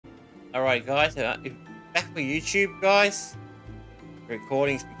Alright guys, back for YouTube guys.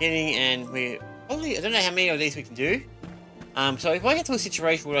 Recording's beginning and we're probably, I don't know how many of these we can do. So if I get to a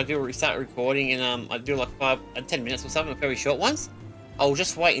situation where I do restart recording and I do like 10 minutes or something, very short ones, I'll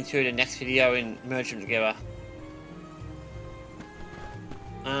just wait until the next video and merge them together.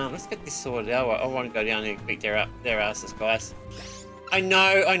 Let's get this sorted out. I want to go down there and beat their asses, guys. I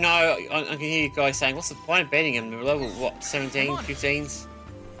know, I can hear you guys saying, what's the point of betting them? They're level, what, 17, 15s?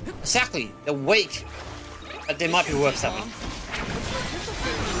 Exactly, they're weak. But they might be worth something.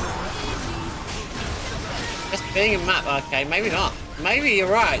 Just betting them up, okay, maybe not. Maybe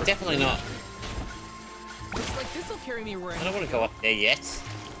you're right, definitely not. Looks like this'll carry me where I don't want to go up there yet.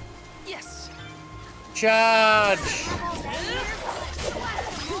 Yes. Charge!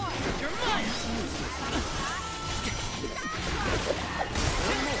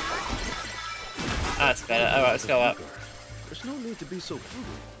 Ah, that's better. Alright, let's go up. There's no need to be so cruel.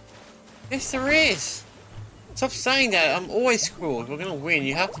 Yes, there is. Stop saying that. I'm always cruel. If we're gonna win,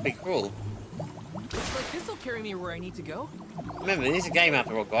 you have to be cruel. Looks like this'll carry me where I need to go. Remember, this is a game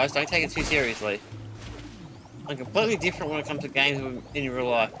after all, guys. Don't take it too seriously. I'm completely different when it comes to games in real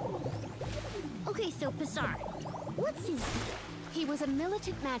life. Okay, so Pissar, what's his deal? He was a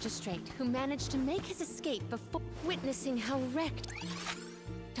militant magistrate who managed to make his escape before witnessing how wrecked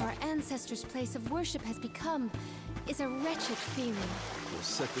our ancestors' place of worship has become is a wretched feeling. We'll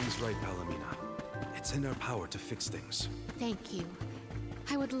set things right, Palomina. It's in our power to fix things. Thank you.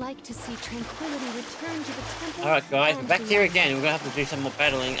 I would like to see tranquility return to the temple. Alright guys, we're back here again. We're gonna have to do some more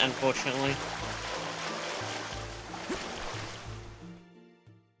battling, unfortunately.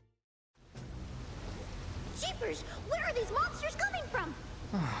 Jeepers! Where are these monsters coming from?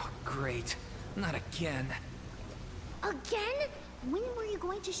 Oh, great. Not again. Again? When were you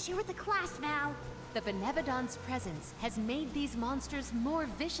going to share with the class now? The Benevodon's presence has made these monsters more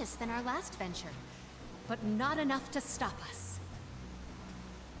vicious than our last venture, but not enough to stop us.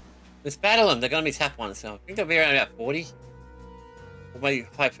 Let's battle them. They're gonna be tough ones. So I think they'll be around about 40. Or maybe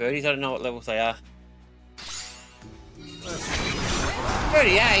high 30s. I don't know what levels they are.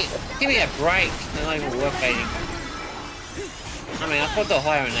 38? Give me a break. They're not even worth beating. I mean, I thought they were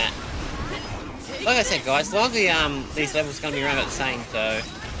higher than that. Like I said, guys, a lot of the, these levels are going to be around about the same, so...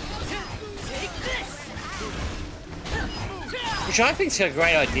 Which I think is a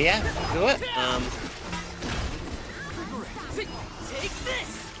great idea to do it.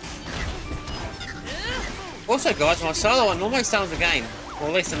 Also, guys, my solo, I'm almost done with the game. Or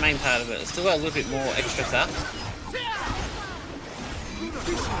at least the main part of it. It's still got a little bit more extra stuff.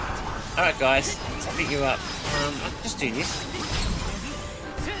 Alright, guys, let's pick you up. I'll just do this.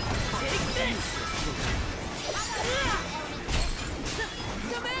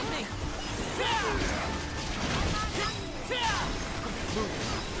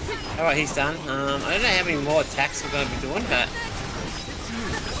 Alright, he's done. I don't know how many more attacks we're going to be doing, but...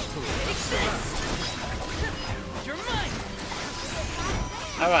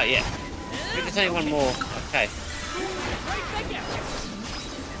 Alright, yeah. There's only one more. Okay.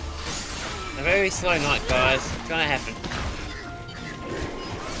 A very slow night, guys. It's gonna happen.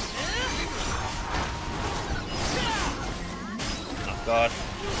 Oh, God.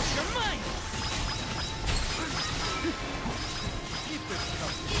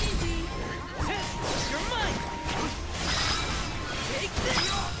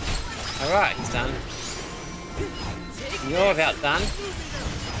 Alright, he's done. You're about done.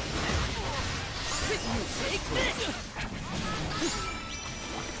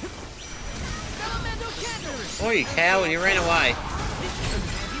 Oh, you cow, and you ran away.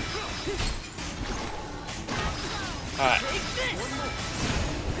 Alright.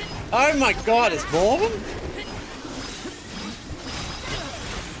 Oh my God, it's more of them?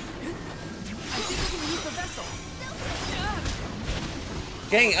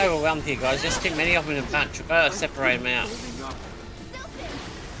 Getting overwhelmed here, guys. Just too many of them in a bunch. We've got to separate them out.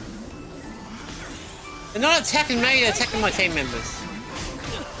 They're not attacking me, they're attacking my team members.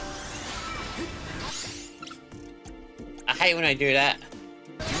 I hate when I do that.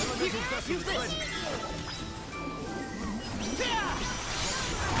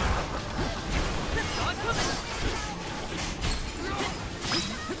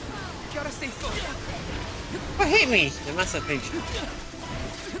 Gotta stay focused. What hit me? They must have been.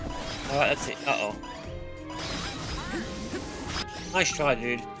 Alright, that's it. Uh-oh. Nice try,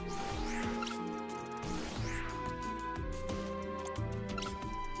 dude.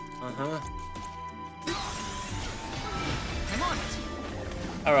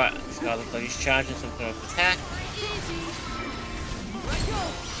 Alright, this guy looks like he's charging some sort of attack.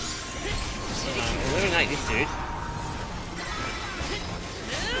 Eliminate this dude.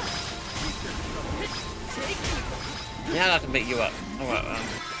 now I can beat you up. Alright,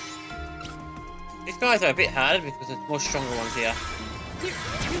 these guys are a bit harder because there's more stronger ones here.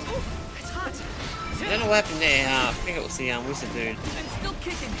 It's hot. I don't know what happened there. I think it was the wizard dude. I'm still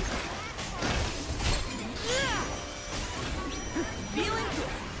kicking. Feeling good.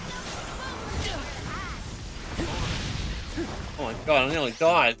 Oh my god, I nearly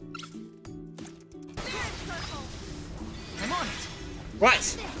died. I'm on it.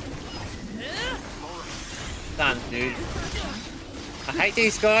 Right! Done, dude. I hate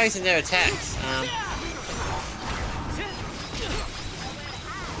these guys and their attacks.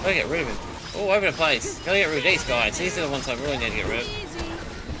 Gotta get rid of him. Oh, over the place. Gotta get rid of these guys. These are the ones I really need to get rid of.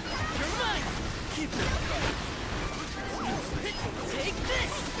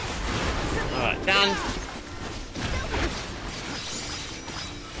 Alright, done.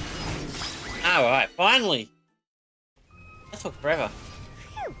 Alright, finally. That took forever.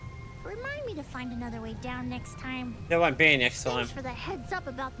 Phew. Remind me to find another way down next time. There won't be next time. Thanks for the heads up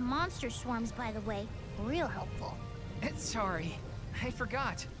about the monster swarms, by the way. Real helpful. Sorry, I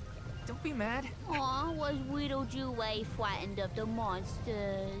forgot. Don't be mad. Aw, was Weedledew way frightened of the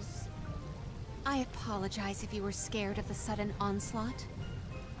monsters? I apologize if you were scared of the sudden onslaught.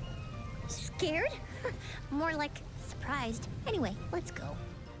 Scared? More like surprised. Anyway, let's go.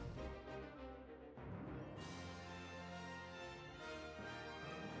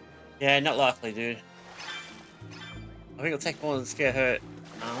 Yeah, not likely, dude. I think it'll take more than scare hurt.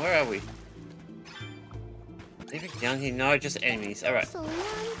 Where are we? Anything down here? No, just enemies. Alright. So a lot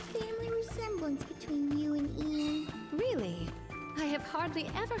of family resemblance between you and Ian. Really? I have hardly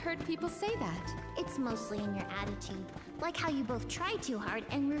ever heard people say that. It's mostly in your attitude. Like how you both try too hard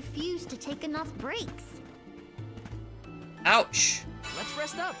and refuse to take enough breaks. Ouch! Let's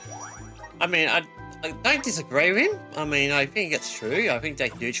rest up. I mean, I don't disagree with him. I mean, I think it's true. I think they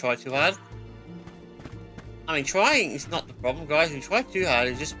do try too hard. I mean, trying is not the problem, guys. If you try too hard,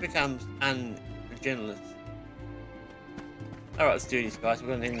 it just becomes unregenerate. Alright, let's do this, guys. We've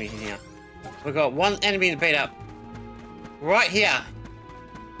got an enemy here. We've got one enemy to beat up. Right here.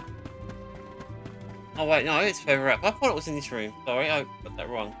 Oh, wait, no, it's further up. I thought it was in this room. Sorry, I got that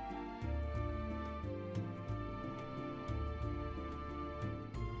wrong.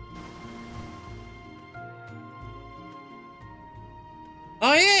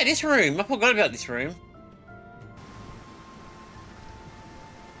 Oh yeah, this room. I forgot about this room.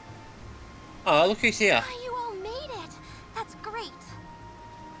 Oh, look who's here. Oh, you all made it. That's great.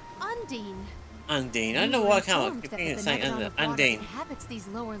 Undine. Undine. I don't know why I can't Informed keep that thinking the it's saying Benevodon of water Undine. inhabits these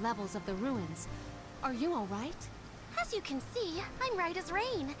lower levels of the ruins. Are you all right? As you can see, I'm right as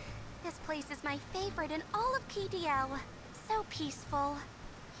rain. This place is my favorite in all of KDL. So peaceful,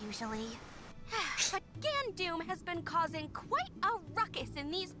 usually. But Gandoom has been causing quite a ruckus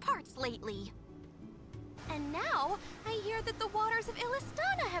in these parts lately. And now, I hear that the waters of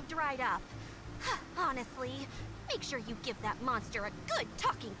Illistana have dried up. Honestly, make sure you give that monster a good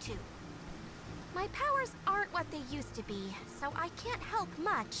talking to. My powers aren't what they used to be, so I can't help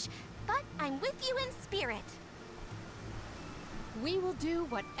much. But I'm with you in spirit. We will do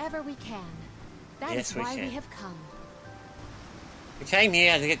whatever we can. That Yes, is we why can. we have come. We came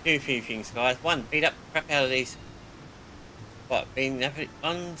here to do a few things, guys. One, beat up the crap out of these. What, Benevodon?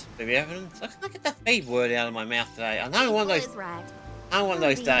 I can't get that feed word out of my mouth today. I know one of those. Right. I know one of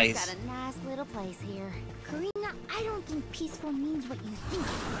those days. Got a nice little place here. Karina, I don't think peaceful means what you think.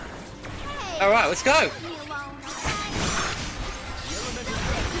 Hey, Alright, let's go! leave me alone,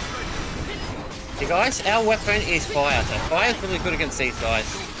 You guys, our weapon is fire. So fire is really good against these guys.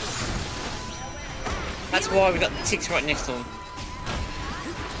 That's why we got the ticks right next to them.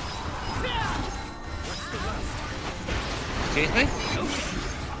 Excuse me?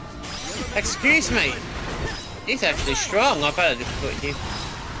 Excuse me! He's actually strong. I better just put him.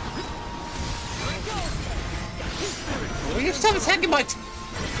 Will you stop attacking my...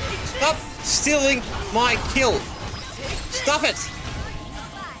 Stop stealing my kill! Stop it!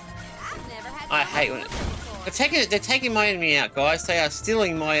 I hate when it... They're taking my enemy out, guys. They are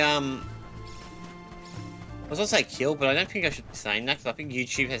stealing my, I was gonna say kill, but I don't think I should be saying that, because I think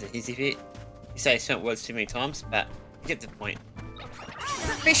YouTube has a hissy fit. You say certain words too many times, but you get the point.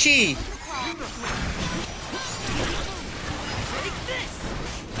 Fishy!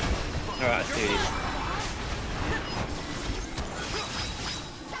 Alright, let's do this.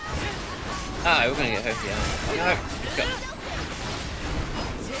 Oh, we're gonna get hurt here. No, let's go.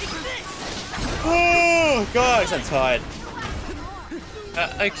 Oh, guys, I'm tired.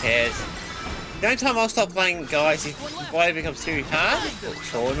 Who cares? The only time I'll stop playing, guys, if it becomes too hard,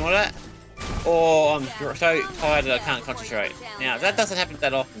 chore and all that, or I'm so tired that I can't concentrate. Now, that doesn't happen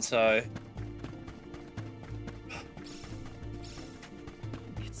that often, so...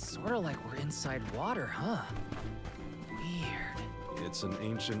 Sort of like we're inside water, huh? Weird. It's an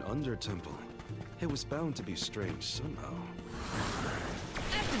ancient under temple. It was bound to be strange somehow.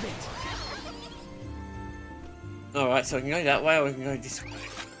 Activate! Alright, so we can go that way or we can go this way.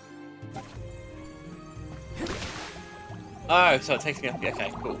 Oh, so it takes me up here.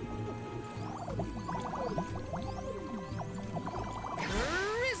 Okay, cool.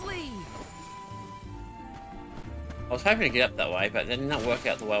 Grizzly! I was hoping to get up that way, but that did not work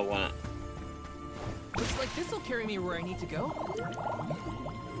out the way I want it. Looks like this'll carry me where I need to go.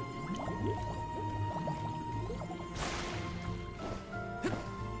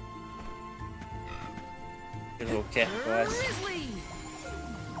 Get a little careful, guys. Grizzly!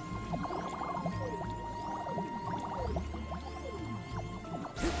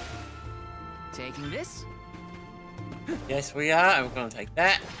 Taking this. Yes, we are, and we're going to take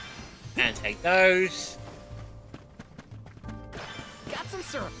that. And take those. Got some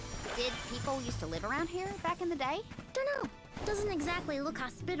syrup. Did people used to live around here back in the day? Don't know. Doesn't exactly look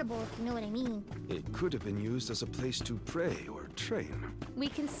hospitable, if you know what I mean. It could have been used as a place to pray or train. We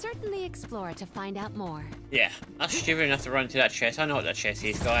can certainly explore to find out more. Yeah, I'm stupid enough to run into that chest. I know what that chest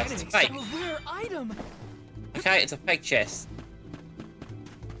is, guys. It's fake. A rare item. Okay, it's a fake chest.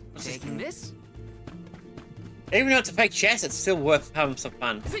 What's this? Taking this. Even though it's a fake chest, it's still worth having some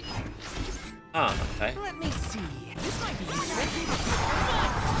fun. Oh, okay. Let me see. This might be useful.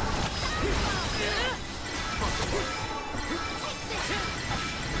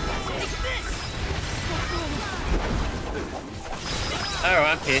 Take this. Oh,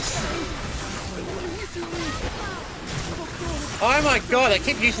 I'm pissed. Oh my god, I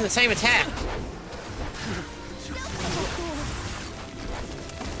keep using the same attack.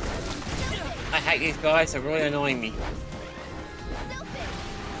 I hate these guys, they're really annoying me.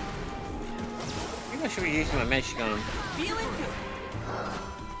 Maybe I should be using my magic on them. Feeling good.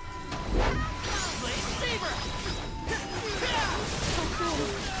 Blade saber.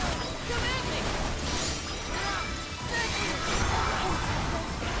 Come at me.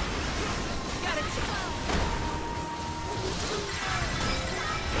 Got it.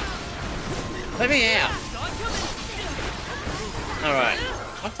 Let me out. Dog coming. Alright.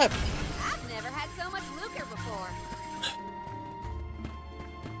 What type? I've never had so much lucre before.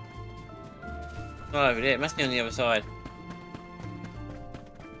 Not over there, it must be on the other side.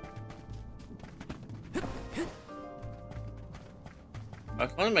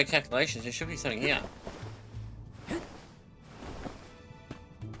 According to my calculations, there should be something here.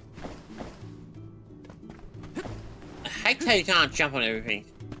 I hate how you can't jump on everything.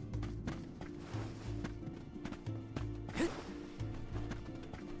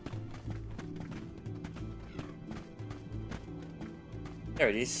 There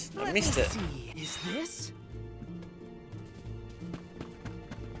it is. I missed it. See. Is this?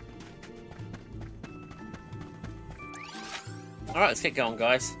 Alright, let's get going,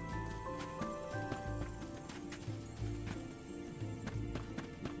 guys.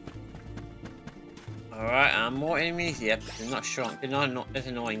 Alright, more enemies? Yep, I'm not sure. That's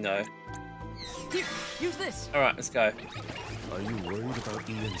annoying though. Here, use this. Alright, let's go. Are you worried about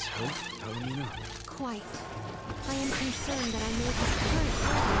Ian's health, Palomina? Quite. I am concerned that I made his current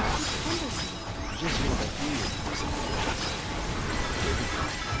partner too cumbersome. Just know that Ian is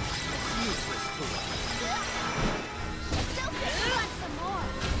useless to Want some more?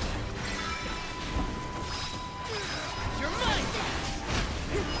 You're mine.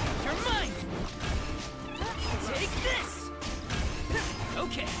 You're mine. Take this.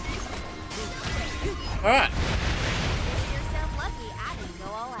 Okay. Alright. Consider yourself lucky I didn't go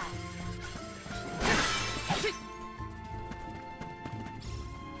all out.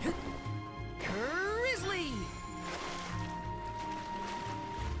 Grizzly.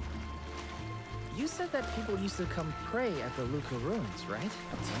 You said that people used to come pray at the Luca ruins, right? Do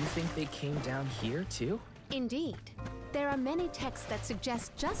you think they came down here too? Indeed. There are many texts that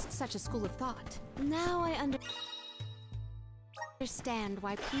suggest just such a school of thought. Now I understand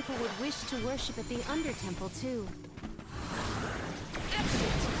why people would wish to worship at the Undertemple too.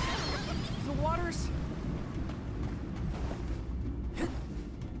 The waters.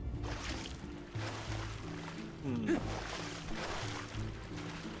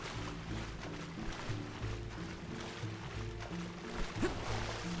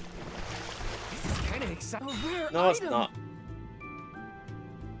 This is kind of exciting. A rare No, it's item. not.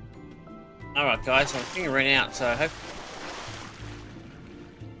 Alright, guys, I'm thinking ran out, so I hope.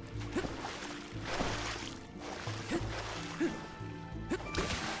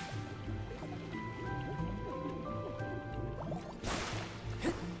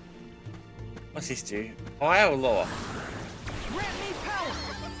 What's this do? Fire or law? Grant me power.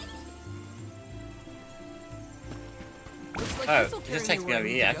 like Oh, this'll it carry just takes me where I over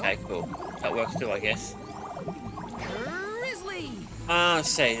need here. to go. Okay, cool. That works too, I guess. Grizzly! Let's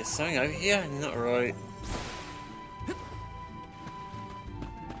see, there's something over here? Not right.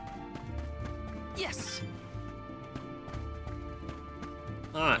 Yes!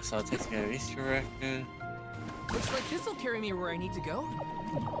 Alright, so it takes me over this direction. Looks like this'll carry me where I need to go.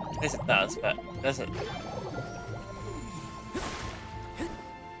 Yes, it does, but does it?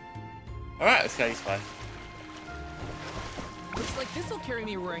 Alright, let's go this way. Looks like this'll carry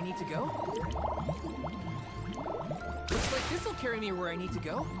me where I need to go. Looks like this'll carry me where I need to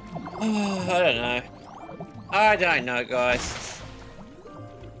go. I don't know. I don't know, guys.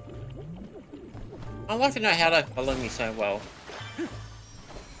 I'd like to know how they follow me so well.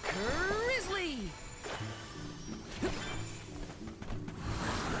 Grizzly!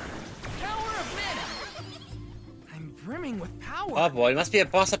 Power of mana! I'm brimming with power. Oh boy, must be a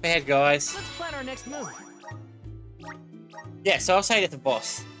boss up ahead, guys. Let's plan our next move. Yeah, so I'll say it's a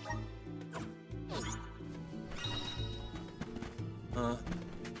boss.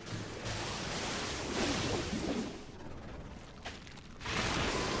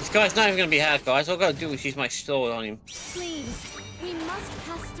 This guy's not even gonna be hard, guys. All I gotta do is use my sword on him. Please, we must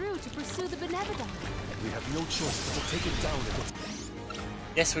pass through to pursue the Benevodon. We have no choice but to take it down and get...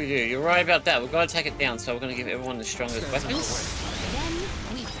 Yes, we do. You're right about that. We've got to take it down, so we're gonna give everyone the strongest weapons. Then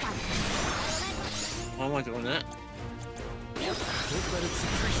we fight. Why am I doing that? Don't let its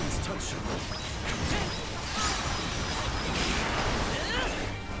secretions touch you.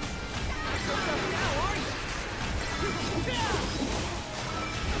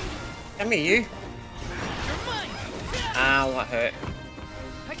 Come here, you. Ow, that hurt.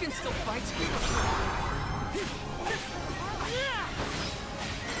 I can still fight.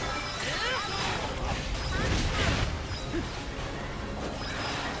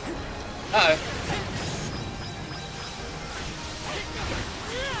 Uh-oh.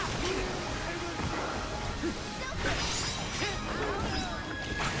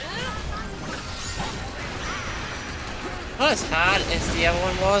 Not as hard as the other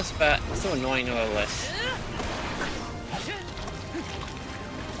one was, but it's still annoying nevertheless.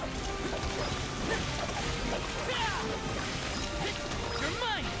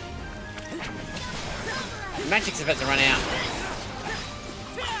 Magic's about to run out.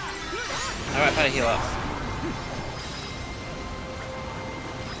 Alright, better heal up.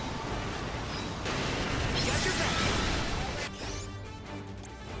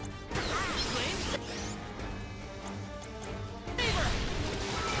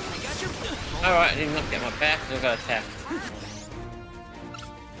 Alright, I did not get my back, so I've got to attack.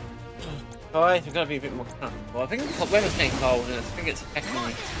 Guys, we've got to be a bit more comfortable. I think the weather's getting cold and I think it's affecting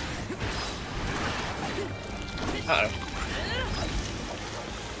me. Uh-oh.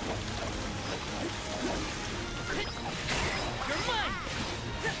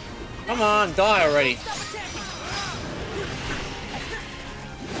 Come on, die already.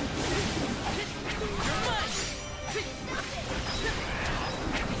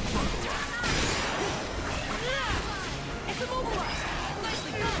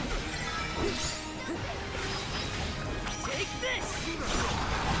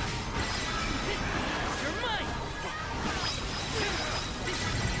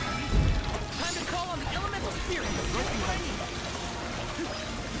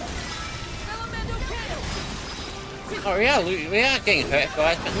 Oh, we are getting hurt,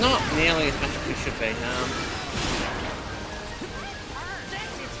 guys, but not nearly as much as we should be.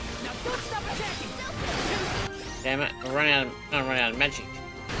 Damn it, we're running out of magic.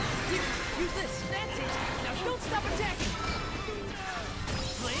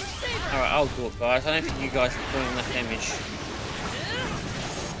 Alright, I'll do it, guys. I don't think you guys are doing enough damage.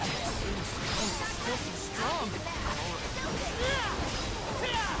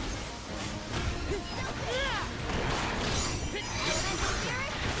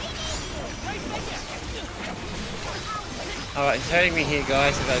 Alright, it's hurting me here,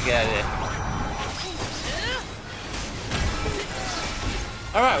 guys. I've got to get out of there.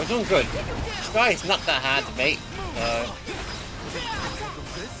 Alright, we're doing good. This guy is not that hard to beat, so...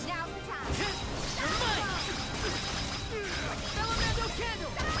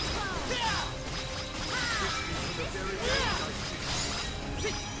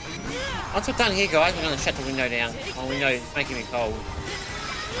 Once we're done here, guys, we're going to shut the window down. Oh, window is making me cold.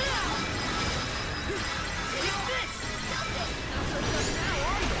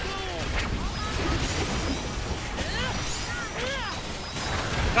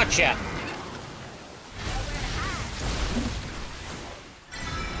 Gotcha!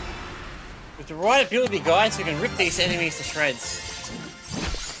 With the right ability, guys, we can rip these enemies to shreds.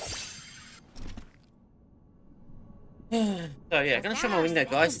 yeah, I'm gonna show my window,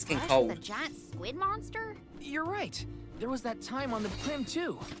 guys. It's getting cold. The giant squid monster? You're right. There was that time on the prim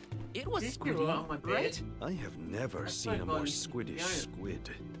too. It was This squiddy, grew up on my bed. right? I have never That's seen like a more going squiddish down. squid.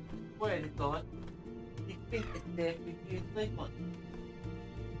 Where is it gone? You think it's there for you to sleep on?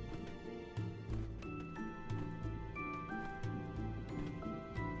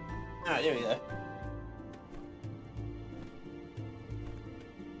 Alright, there we go.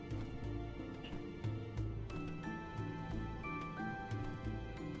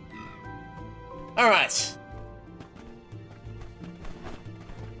 Alright.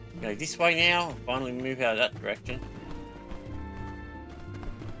 Go this way now. Finally move out of that direction.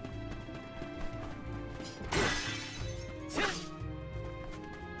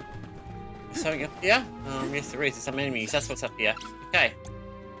 Something up here? Yes there is. There's some enemies. That's what's up here. Okay.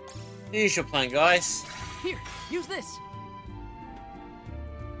 Usual plan, guys. Here, use this.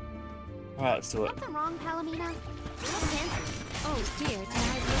 Alright, let's do it. Something wrong, Palomino? Oh dear, did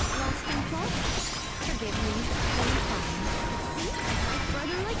I look lost in thought? Forgive me. I'm fine. See? My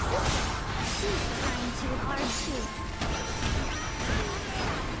brother likes sister. She's trying too hard too.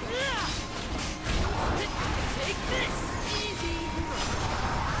 Take this. Easy.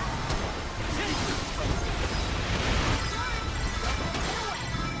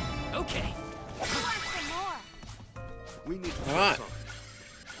 Okay. We need to Alright. press on.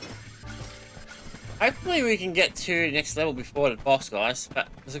 Hopefully we can get to the next level before the boss, guys. But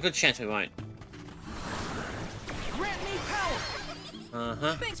there's a good chance we won't. Grant me power.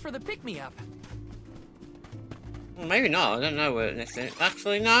 Uh-huh. Thanks for the pick-me-up. Well, maybe not. I don't know where the next thing.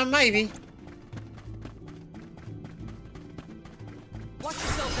 Actually, no, maybe. Watch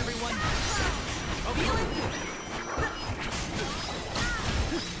yourselves, everyone. Feel it?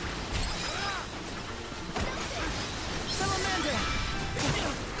 Salamander.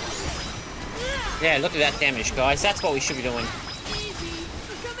 Yeah, look at that damage, guys. That's what we should be doing. Easy.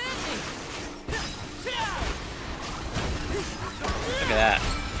 Come at me. Look at that.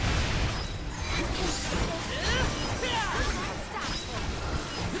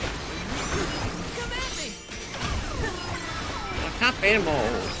 Come at me. I can't beat them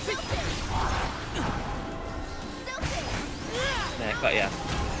all. There, got ya.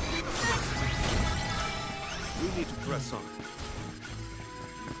 We need to press on.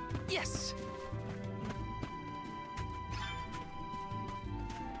 Yes.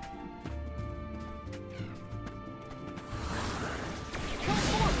 Come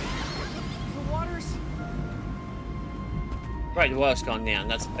forward. The water's... Right, the water's gone down.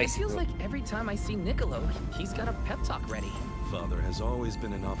 That's It basically. feels like every time I see Niccolo, he's got a pep talk ready. Father has always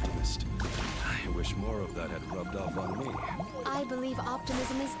been an optimist. I wish more of that had rubbed off on me. I believe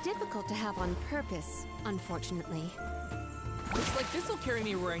optimism is difficult to have on purpose, unfortunately. Looks like this'll carry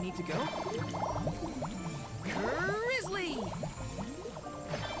me where I need to go. Grizzly!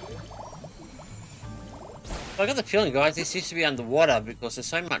 I got the feeling, guys, this used to be underwater because there's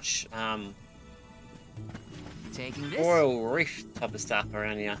so much Taking this. coral reef type of stuff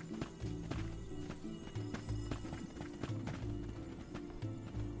around here.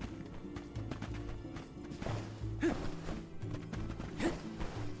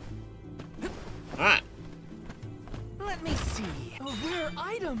 Alright, Let me see. A rare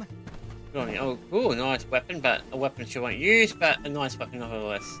item. good on you. Oh, cool, nice weapon, but a weapon she won't use, but a nice weapon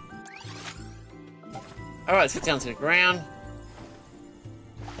nevertheless. Alright, let's get down to the ground.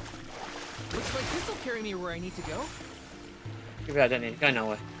 Looks like this'll carry me where I need to go. Give it, I don't need to go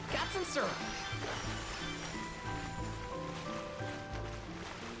nowhere. Got some syrup.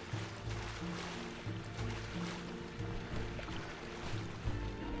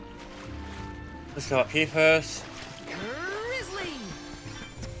 Let's go up here first. Grizzly!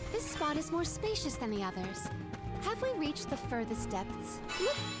 This spot is more spacious than the others. Have we reached the furthest depths?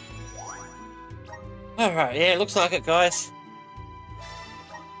 Look, Alright, yeah, looks like it, guys.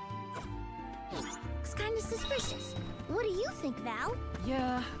 Looks kind of suspicious. What do you think, Val?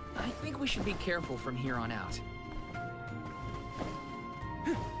 Yeah, I think we should be careful from here on out.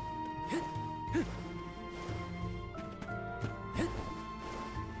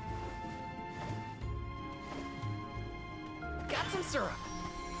 Got some syrup.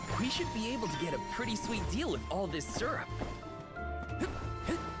 We should be able to get a pretty sweet deal with all this syrup.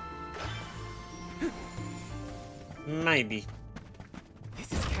 Maybe.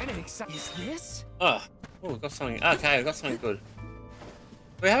 This is kind of exciting. Is this? Oh, we got something. Okay, we got something good.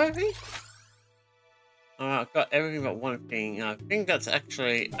 We have everything? I've got everything but one thing. I think that's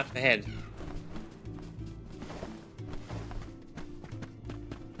actually up ahead.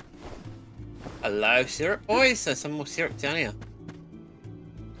 Hello, syrup boys. There's some more syrup down here.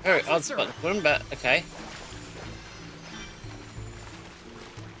 Very odd spot to put them, but okay.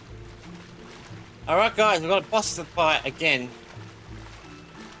 Alright guys, we've got a boss to fight again.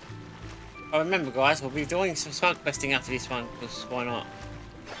 Oh, remember guys, we'll be doing some side questing after this one, because why not?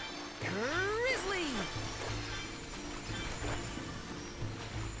 Grizzly!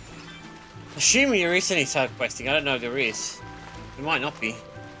 Assuming there is any side questing, I don't know if there is. There might not be.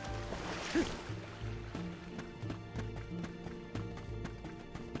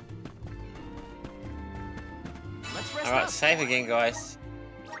 Alright, save again guys.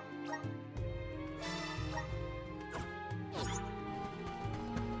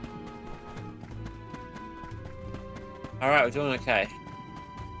 Alright, we're doing okay.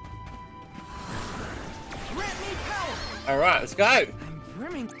 Alright, let's go!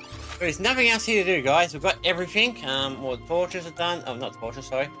 There's nothing else here to do, guys. We've got everything. All the torches are done. Oh, not the torches,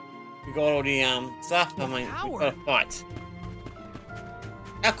 sorry. We've got all the stuff. I mean, we've got to fight.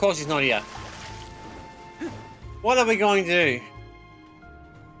 Of course he's not here. What are we going to do?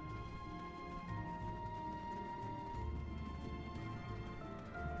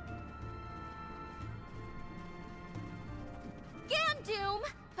 Gandoom!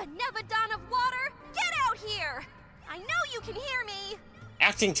 Benevodon of water! Get out here! I know you can hear me!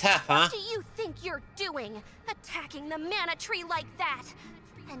 Acting tough, huh? What do you think you're doing? Attacking the mana tree like that?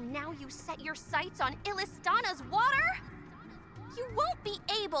 And now you set your sights on Illistana's water? You won't be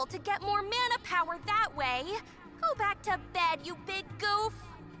able to get more mana power that way. Go back to bed, you big goof.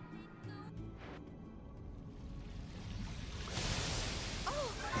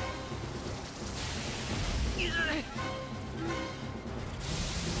 Oh.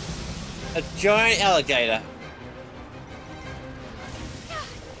 A giant alligator.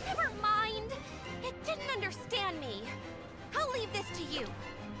 Never mind. It didn't understand me. I'll leave this to you.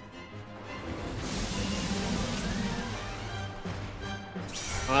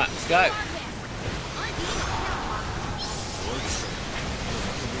 Alright, let's go.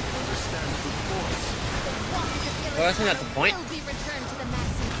 Well, that's not the point.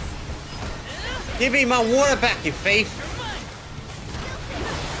 Give me my water back, you thief!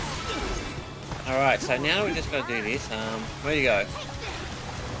 Alright, so now we just gotta do this. Where do you go?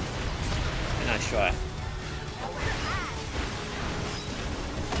 Nice try.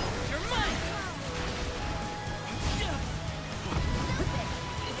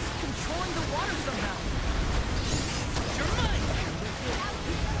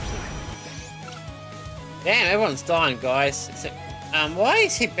 Damn, everyone's dying, guys. Except, why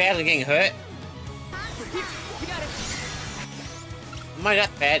is he badly getting hurt? Am I that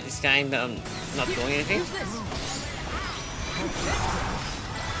bad at this game that I'm not doing anything?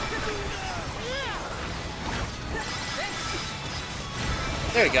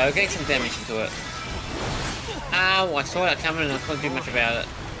 There we go, getting some damage into it. Ow, I saw that coming and I couldn't do much about it.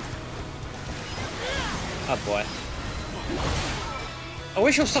 Oh boy. I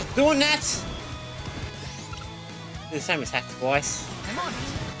wish you'll stop doing that! The same attack twice.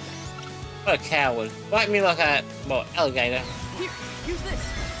 What a coward. Bite me like a, well, alligator. Here, use this.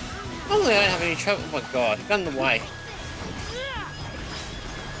 Normally I don't have any trouble. Oh my god, he got in the way.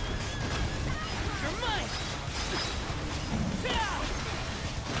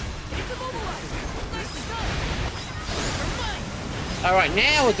 Alright,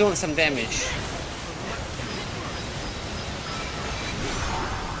 now we're doing some damage.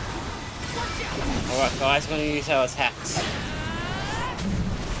 Alright guys, we're going to use our attacks.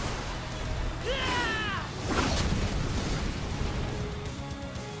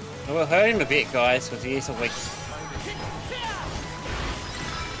 And we'll hurt him a bit guys, because he is a weak.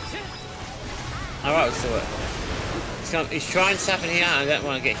 Alright, let's do it. He's trying stuff in here, and I don't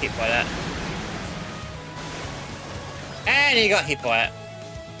want to get hit by that. And he got hit by it.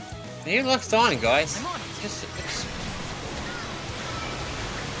 He looks dying guys. Just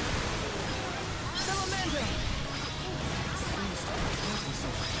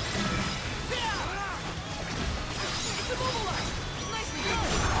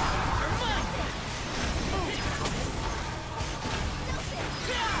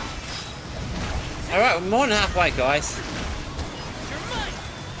Alright, we're more than halfway, guys.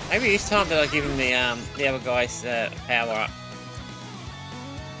 Maybe it's time that I give him the other guy's power up.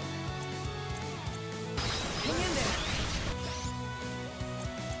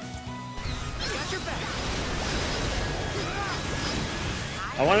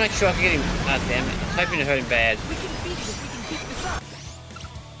 I want to make sure I can get him. Ah, damn it. I'm hoping to hurt him bad. We can beat it if we can keep this up.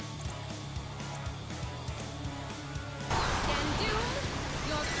 Gandoom,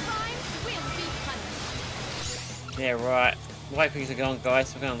 your crimes will be punished. Yeah, right. The way things are going,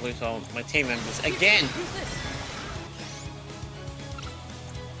 guys, we're going to lose all my team members again.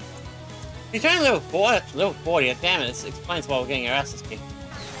 He's only level 40. Damn it, this explains why we're getting our asses kicked.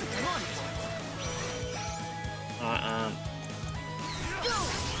 Alright,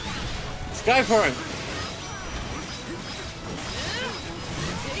 let's go for him.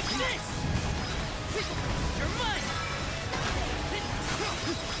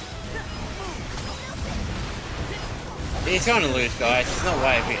 He's going to lose, guys. There's no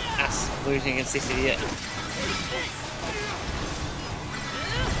way of us losing against this idiot.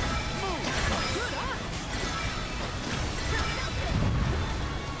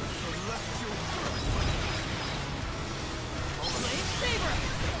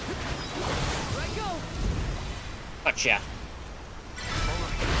 Gotcha.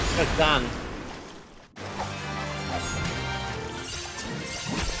 Good done.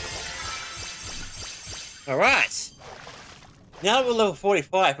 Alright. Now that we're level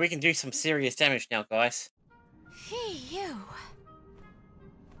 45, we can do some serious damage now, guys. Phew.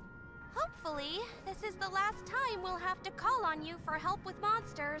 Hopefully, this is the last time we'll have to call on you for help with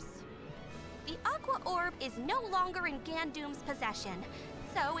monsters. The Aqua Orb is no longer in Gandoom's possession,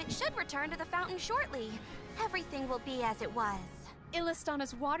 so it should return to the fountain shortly. Everything will be as it was.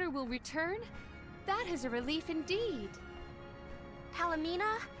 Illistana's water will return? That is a relief indeed.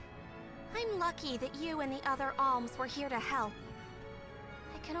 Palomina, I'm lucky that you and the other alms were here to help.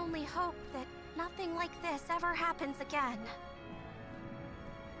 I can only hope that nothing like this ever happens again.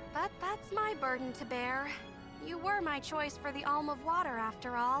 But that's my burden to bear. You were my choice for the Alm of Water,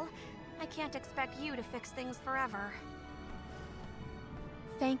 after all. I can't expect you to fix things forever.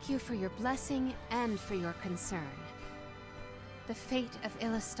 Thank you for your blessing and for your concern. The fate of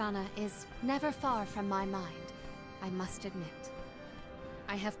Illistana is never far from my mind, I must admit.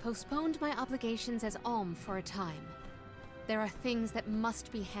 I have postponed my obligations as Alm for a time. There are things that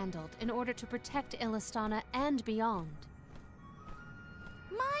must be handled in order to protect Illistana and beyond.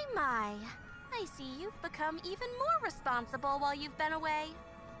 My. I see you've become even more responsible while you've been away.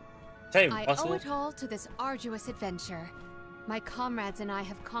 I owe it all to this arduous adventure. My comrades and I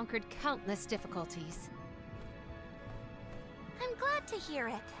have conquered countless difficulties. I'm glad to hear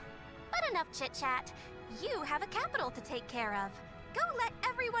it. But enough chit-chat. You have a capital to take care of. Go let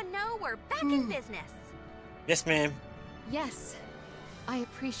everyone know we're back in business. Yes, ma'am. Yes. I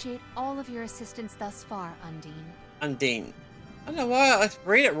appreciate all of your assistance thus far, Undine. Undine. I don't know why I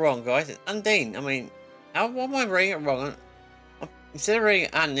read it wrong, guys. It's Undine. I mean, why am I reading it wrong? Instead of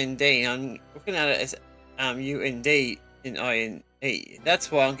reading Undine, I'm looking at it as U-N-D in I-N-E. That's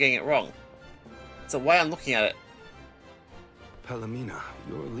why I'm getting it wrong. It's the way I'm looking at it. Palomina,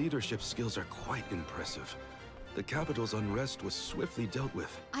 your leadership skills are quite impressive. The capital's unrest was swiftly dealt with.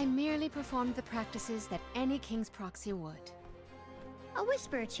 I merely performed the practices that any king's proxy would. A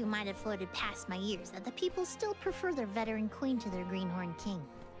whisper or two might have floated past my ears that the people still prefer their veteran queen to their greenhorn king.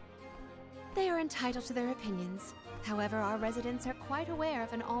 They are entitled to their opinions. However, our residents are quite aware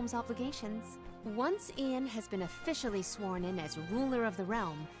of an alm's obligations. Once Ian has been officially sworn in as ruler of the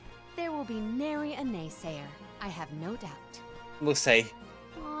realm, there will be nary a naysayer. I have no doubt. We'll see.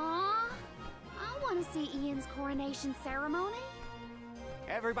 Aww, I want to see Ian's coronation ceremony.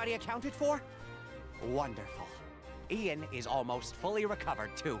 Everybody accounted for? Wonderful. Ian is almost fully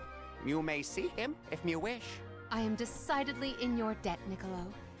recovered, too. You may see him if you wish. I am decidedly in your debt, Niccolo.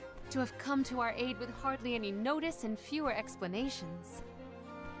 To have come to our aid with hardly any notice and fewer explanations.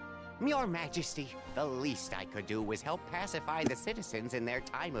 Your Majesty, the least I could do was help pacify the citizens in their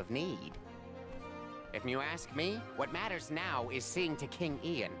time of need. If you ask me, what matters now is seeing to King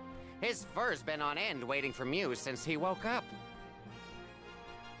Ian. His fur's been on end waiting for Mew since he woke up.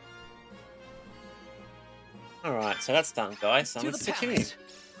 Alright, so that's done, guys. So let's continue.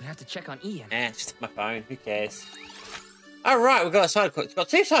 We have to check on Ian. It's just my phone. Who cares? Alright, we've got a side quest. We've got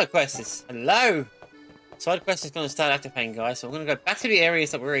 2 side quests. Hello! Side quest is going to start activating, guys. So we're going to go back to the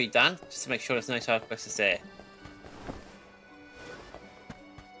areas that we've already done, just to make sure there's no side quests there.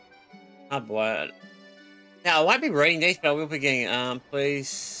 Oh boy. Now, I won't be reading these, but I will be getting,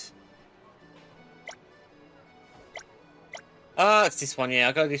 please. Oh, it's this one, yeah.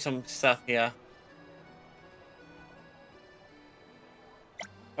 I've got to do some stuff here.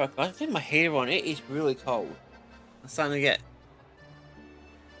 Alright, guys, I think my heater on. It is really cold. I'm starting to get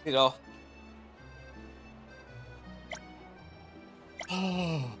a bit off.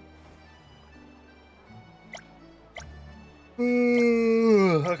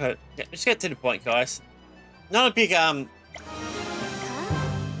 Okay, yeah, let's get to the point, guys. Not a big, Oh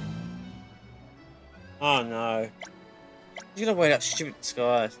no. You're gonna wear that stupid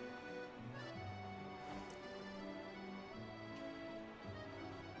disguise.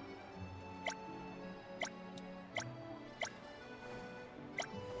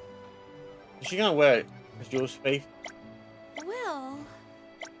 Is she gonna wear it as yours speak? Well...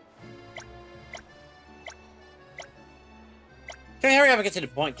 hurry up and get to the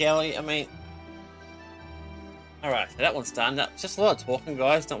point, Gally? I mean... Alright, so that one's done. That's just a lot of talking,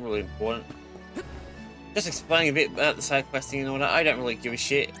 guys. Not really important. Just explaining a bit about the side questing and all that. I don't really give a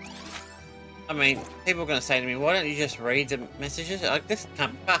shit. I mean, people are going to say to me, why don't you just read the messages? I just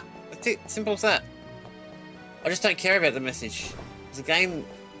can't... That's it. Simple as that. I just don't care about the message. The game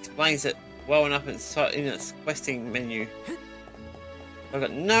explains it well enough in its questing menu. I've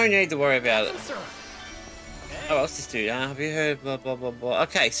got no need to worry about it. Oh, what's this dude? Have you heard blah blah blah blah?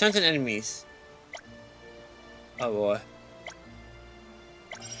 Okay, certain enemies. Oh boy.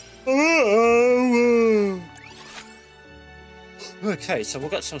 Okay, so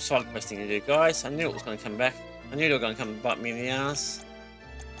we've got some side questing to do, guys. I knew it was going to come back. I knew they were going to come and bite me in the ass.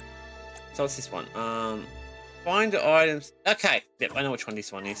 So what's this one? Find the items. Okay, yep, I know which one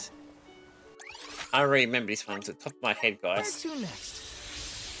this one is. I already remember this one to the top of my head, guys. Where to next?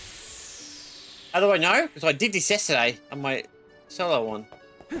 How do I know? Because I did this yesterday on my solo one.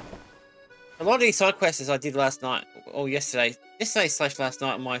 A lot of these side quests I did last night, or yesterday. Yesterday/last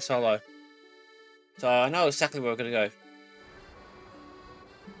night on my solo. So I know exactly where we're going to go.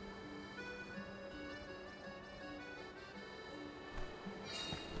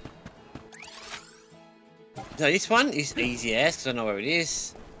 So this one is easy as because I know where it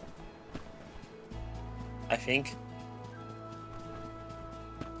is. I think.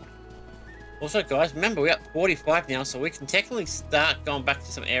 Also, guys, remember we're at 45 now, so we can technically start going back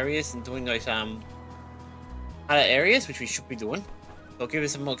to some areas and doing those other areas, which we should be doing. It'll give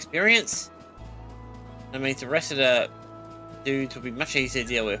us some more experience. I mean, the rest of the dudes will be much easier to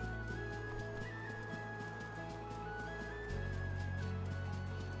deal with.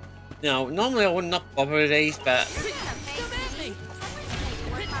 Now, normally I would not bother with these, but...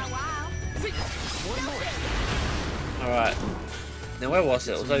 Alright. Now, where was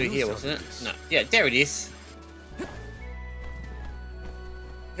it? It was over here, wasn't it? No. Yeah, there it is. You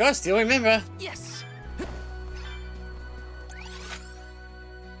guys still remember? Yes.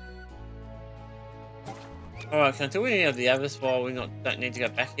 Alright, can I do any of the others while we don't need to go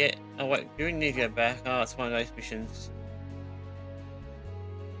back yet? Oh wait, do we need to go back? Oh, it's one of those missions.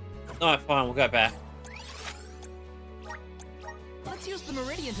 Alright, fine, we'll go back. Let's use the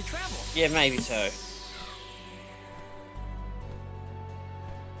meridian to travel. Yeah, maybe so.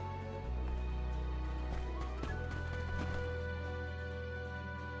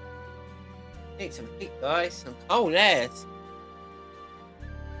 Need some heat, guys. I'm cold ass.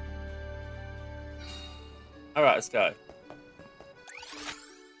 Alright, let's go.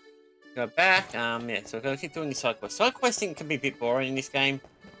 Go back. Yeah, so we're gonna keep doing the side quest. Side questing can be a bit boring in this game.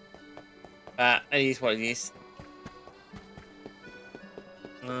 But it is what it is.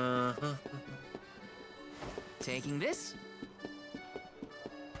 Taking this?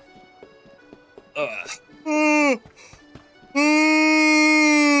 Alright.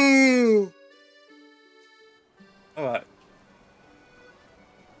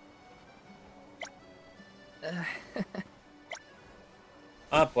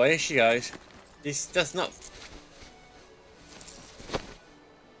 Oh boy, here she goes. This does not...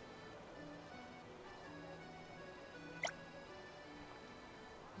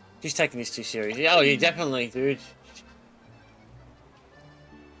 She's taking this too seriously. Oh, you definitely, dude.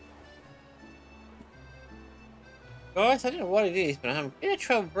 Guys, I don't know what it is, but I'm having a bit of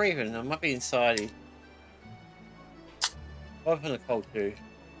trouble breathing. I might be inside. I'm from the cold, dude.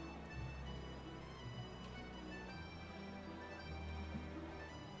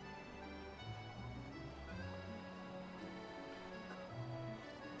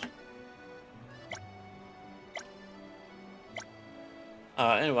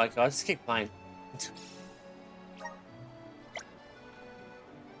 Anyway, guys, let's keep playing.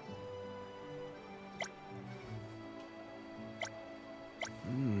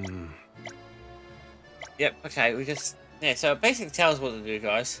 Yep, okay, we just... Yeah, so it basically tells us what to do,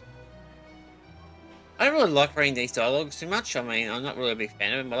 guys. I don't really like reading these dialogues too much. I mean, I'm not really a big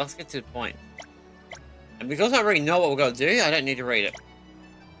fan of them, but let's get to the point. And because I already know what we're going to do, I don't need to read it.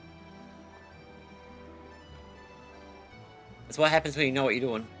 That's what happens when you know what you're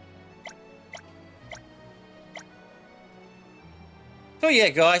doing. So yeah,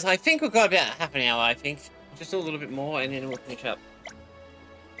 guys, I think we've got about half an hour, I think. Just a little bit more, and then we'll finish up.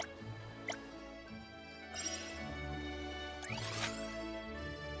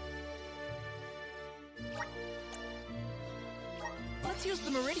 Let's use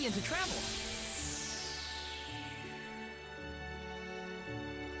the meridian to travel.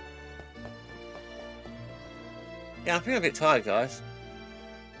 Yeah, I'm feeling a bit tired, guys.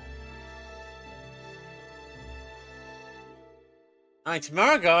 Alright,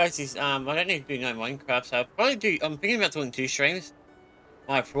 tomorrow, guys, is, I don't need to do no Minecraft, so I'll probably do, I'm thinking about doing 2 streams.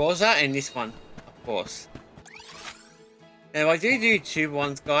 my browser and this one, of course. Now, if I do 2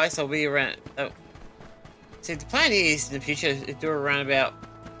 ones, guys, I'll be around. So the plan is in the future to do around about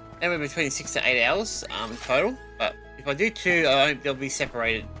anywhere between 6 to 8 hours total. But if I do 2, they'll be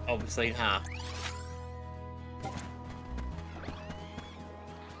separated, obviously, in half.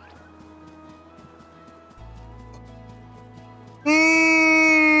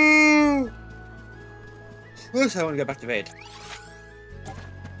 Also, I want to go back to bed.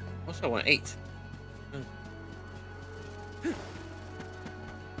 Also, I want to eat.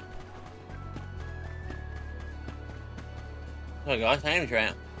 So guys, I am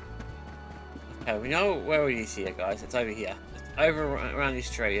drowned. Okay, we know where it is here, guys. It's over here. It's over around this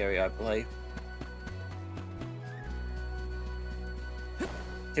tree area, I believe.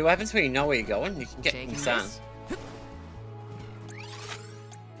 See what happens when you know where you're going? You can get things done.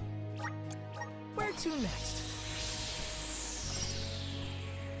 Where to next?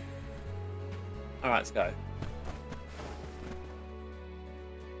 Alright, let's go.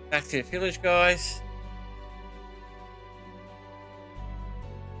 Back to the village, guys.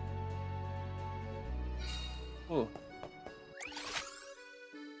 Ooh.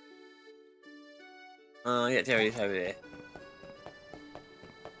 Yeah, there it is over there.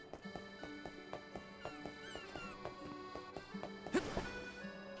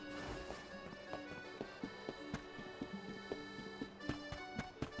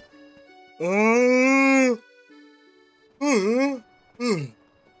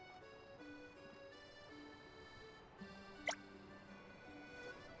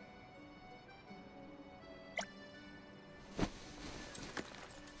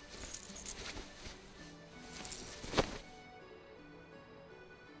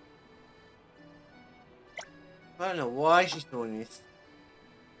 I don't know why she's doing this.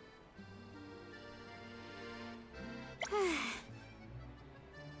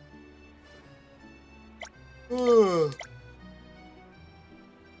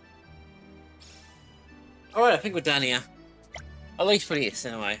 Alright, I think we're done here. At least for this,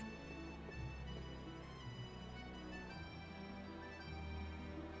 anyway.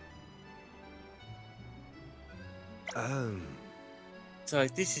 So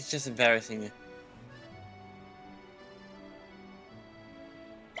this is just embarrassing.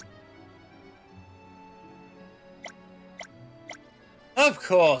 Of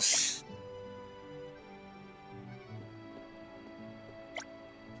course.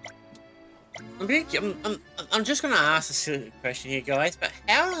 I'm just gonna ask a silly question here, guys. But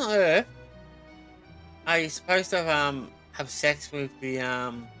how on earth are you supposed to have sex with the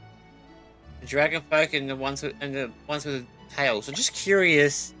dragon folk and the ones with the tails? I'm just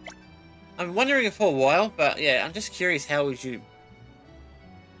curious. I'm wondering it for a while, but yeah, I'm just curious. How would you?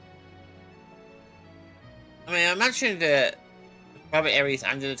 I mean, I mentioned the private areas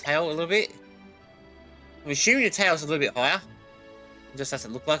under the tail a little bit. I'm assuming the tail's a little bit higher. It just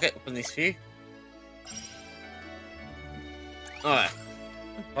doesn't look like it from this view. Alright.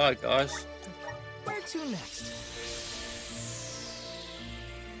 Bye, guys. Where to next?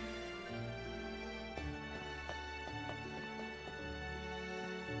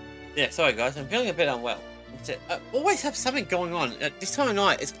 Yeah, sorry guys, I'm feeling a bit unwell. I always have something going on. At this time of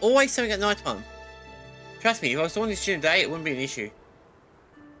night, it's always something at night time. Trust me, if I was doing this during the day, it wouldn't be an issue.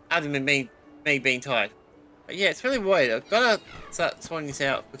 Other than me being tired. But yeah, it's really weird. I've got to start sorting this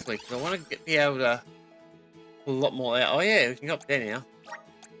out quickly, because I want to be able to pull a lot more out. Oh yeah, we can go up there now.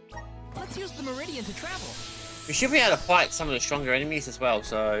 Let's use the meridian to travel. We should be able to fight some of the stronger enemies as well,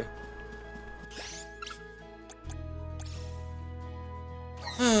 so...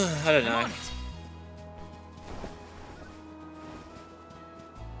 I don't know.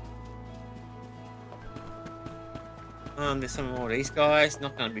 There's some more of these guys.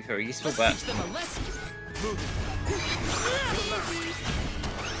 Not going to be very useful, but... Teach them a lesson.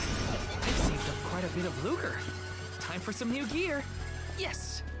 I've saved up quite a bit of lucre. Time for some new gear.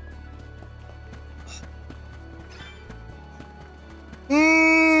 Yes.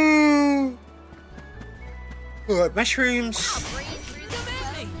 Alright, mushrooms.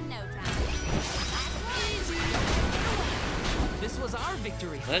 This was our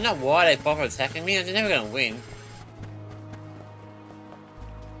victory. I don't know why they bother attacking me. They're never going to win.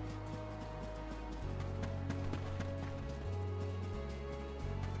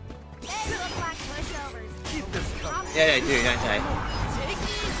 Yeah, they do, don't they?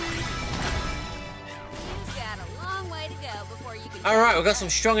 Alright, we've got some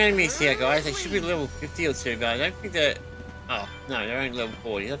strong enemies here, guys. They should be level 50 or 2, but I don't think they're... Oh, no, they're only level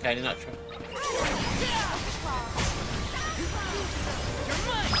 40. Okay, they're not...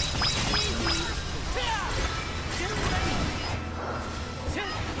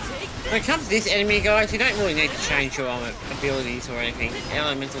 When it comes to this enemy, guys, you don't really need to change your abilities or anything.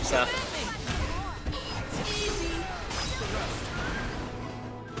 Elemental stuff.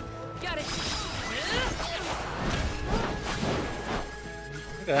 Got it.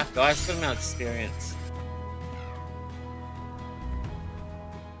 Look at that, guys. Good amount of experience.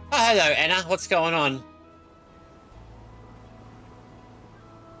 Oh, hello, Anna. What's going on?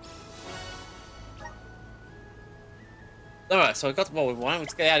 Alright, so I got what we want.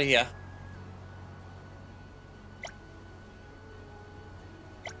 Let's get out of here.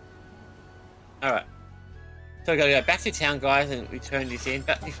 Alright. So we gotta go back to town, guys, and return this in.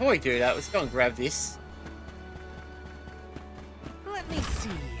 But before we do that, let's go and grab this. Let me see.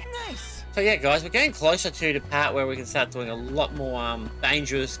 Nice. So yeah, guys, we're getting closer to the part where we can start doing a lot more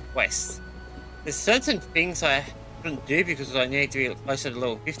dangerous quests. There's certain things I couldn't do because I need to be closer to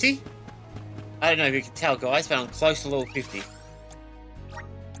level 50. I don't know if you can tell, guys, but I'm close to level 50.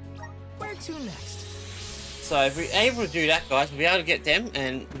 Where to next? So if we're able to do that, guys, we'll be able to get them,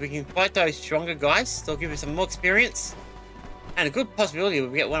 and we can fight those stronger guys. They'll give us some more experience, and a good possibility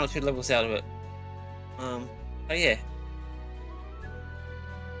we'll get 1 or 2 levels out of it. But yeah.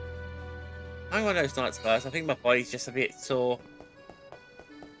 I'm one of those nights, guys. I think my body's just a bit sore.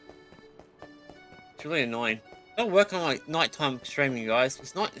 It's really annoying. I don't work on like nighttime streaming, guys.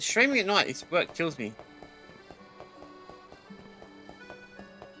 It's not streaming at night. This work kills me.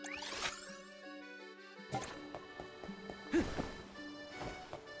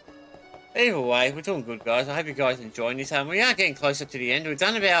 Either way, we're doing good, guys. I hope you guys are enjoying this. We are getting closer to the end. We've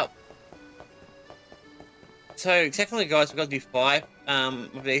done about... So, technically, guys, we've got to do 5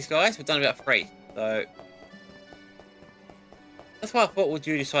 of these guys. We've done about 3. So... That's why I thought we'll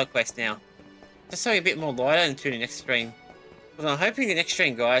do the side quest now. Just so a bit more lighter into the next stream. But I'm hoping the next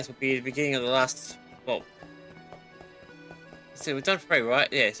stream, guys, will be the beginning of the last... Well... So, we've done 3, right?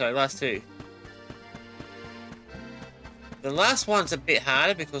 Yeah, so last 2. The last one's a bit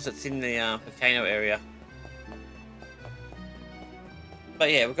harder because it's in the volcano area.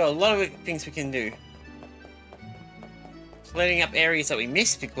 But yeah, we've got a lot of things we can do. Cleaning up areas that we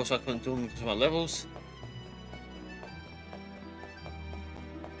missed because I couldn't do them because of my levels.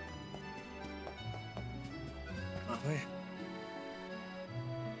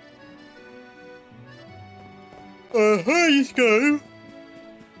 Let's go.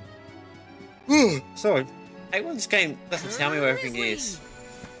 Sorry. Hey, well, this game doesn't tell me where everything is.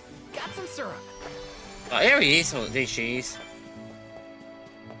 Got some syrup. Oh, there he is. Oh, there she is.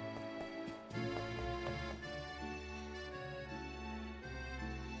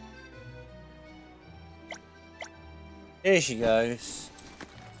 There she goes.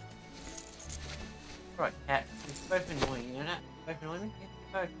 Right, cat. It's both annoying, you know that? Both annoying me? Yeah,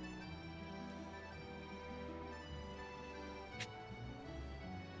 both.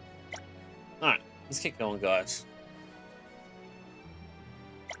 Alright, let's keep going, guys.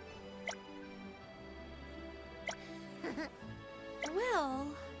 Well...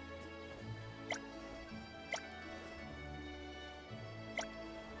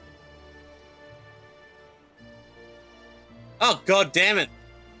 Oh, god damn it!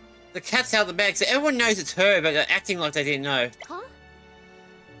 The cat's out the bag, so everyone knows it's her, but they're acting like they didn't know. Huh?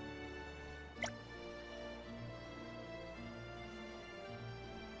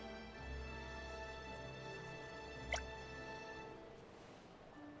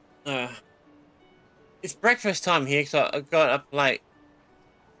 It's breakfast time here, so I got up late.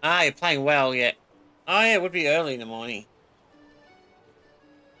 Ah, you're playing well yet. Oh yeah, it would be early in the morning.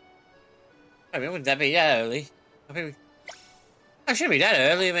 I mean, wouldn't that be that early? I shouldn't be that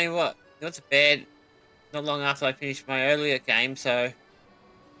early. I mean, what? I went to bed not long after I finished my earlier game, so...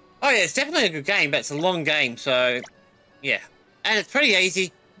 Oh yeah, it's definitely a good game, but it's a long game, so... Yeah. And it's pretty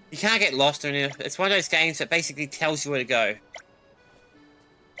easy. You can't get lost in it. It's one of those games that basically tells you where to go.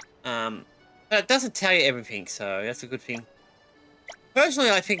 But it doesn't tell you everything, so that's a good thing.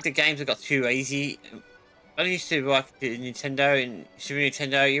 Personally, I think the games have got too easy. I used to like the Nintendo and Super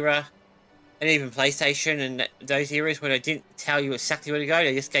Nintendo era, and even PlayStation and those eras where they didn't tell you exactly where to go,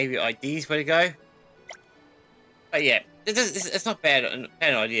 they just gave you ideas where to go. But yeah, it's not bad,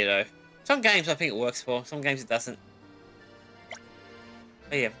 bad idea though. Some games I think it works for, some games it doesn't.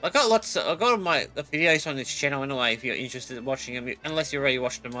 But yeah, I got all my videos on this channel anyway if you're interested in watching them, unless you already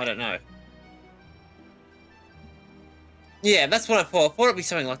watched them, I don't know. Yeah, that's what I thought. I thought it'd be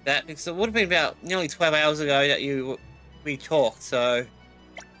something like that, because it would have been about nearly 12 hours ago that we talked, so...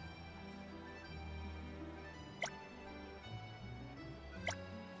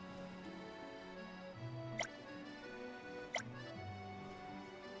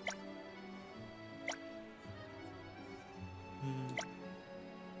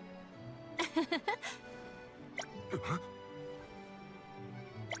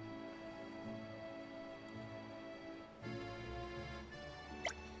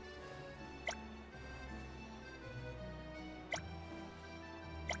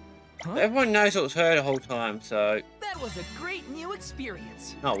 Huh? Everyone knows what was her the whole time, so... That was a great new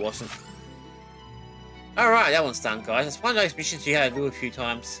experience. No, it wasn't. Alright, that one's done, guys. It's one of those missions you had to do a few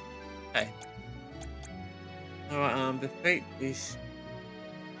times. Okay. Alright, defeat this.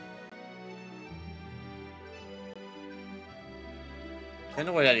 I don't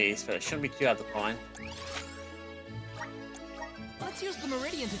know what that is, but it shouldn't be too hard to find. Let's use the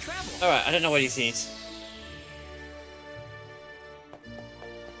Meridian to travel. Alright, I don't know what this is.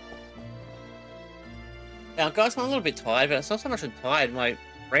 Now, guys, I'm a little bit tired, but it's not so much I'm tired. My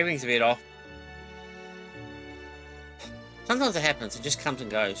raving's a bit off. Sometimes it happens. It just comes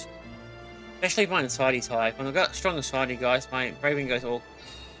and goes. Especially my anxiety type. When I've got strong anxiety, guys, my raving goes all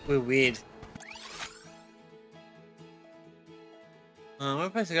weird. Where am I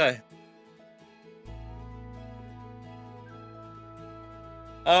supposed to go?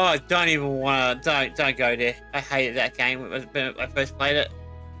 Oh, I don't even want to. Don't go there. I hated that game when I first played it.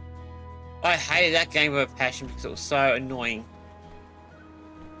 I hated that game with a passion because it was so annoying.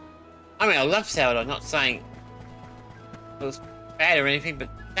 I mean, I love Zelda, I'm not saying it was bad or anything, but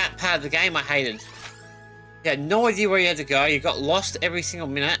that part of the game I hated. You had no idea where you had to go, you got lost every single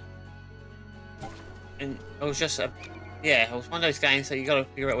minute. And it was just a... Yeah, it was one of those games that you gotta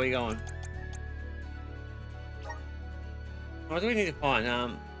figure out where you're going. What do we need to find?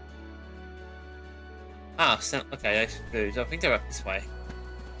 Okay, those foods. I think they're up this way.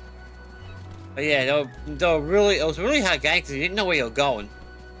 But yeah, it was a really hard game because you didn't know where you were going.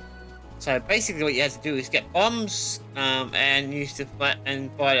 So basically what you had to do is get bombs, and use to light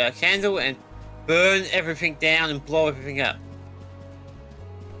a candle and burn everything down and blow everything up.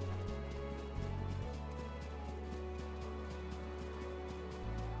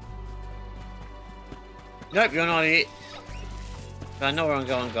 Nope, you're not it. But I know where I'm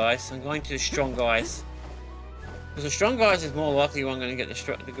going, guys. I'm going to the strong guys. Because the strong guys is more likely where I'm going to get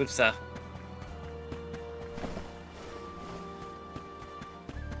the good stuff.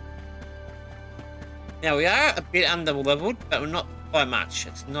 Now, we are a bit under-leveled, but we're not by much.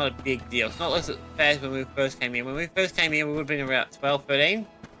 It's not a big deal. It's not as bad as when we first came in. When we first came in, we would have been around 12, 13.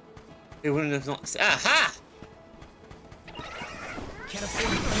 We wouldn't have not... Aha!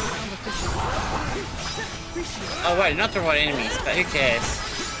 Oh, wait, not the right enemies, but who cares?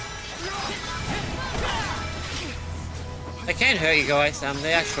 They can hurt you guys.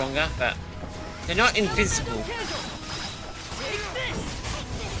 They are stronger, but they're not invincible.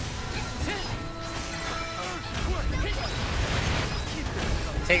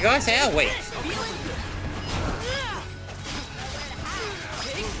 Hey guys, how are we?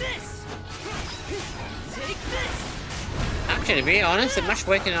 Actually, to be honest, they're much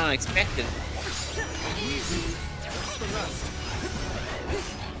weaker than I expected.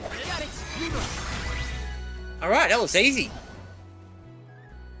 Alright, that was easy.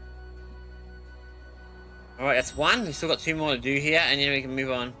 Alright, that's one. We've still got two more to do here, and then we can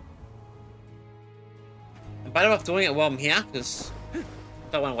move on. I'm better off doing it while I'm here, because...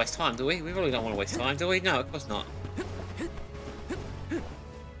 Don't want to waste time, do we? We really don't want to waste time, do we? No, of course not.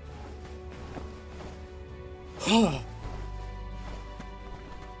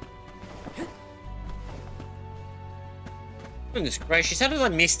 Goodness gracious, how did I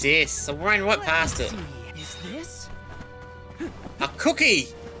miss this? I ran right past it. Is this a cookie?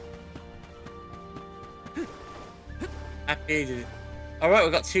 Happy to... Alright,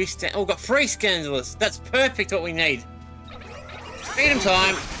 we've got we've got 3 scandalous. That's perfect what we need. Freedom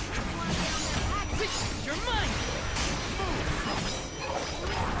time! You're mine.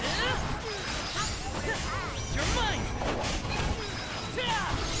 You're mine.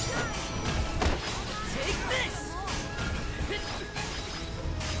 Take this.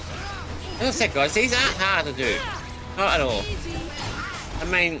 As I said, guys, these aren't hard to do. Not at all. I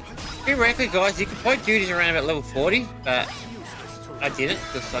mean, theoretically, guys, you could probably do these around about level 40, but I didn't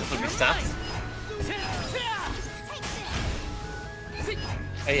because I couldn't be stuck.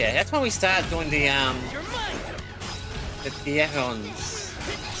 Oh yeah, that's when we start doing the Benevodons.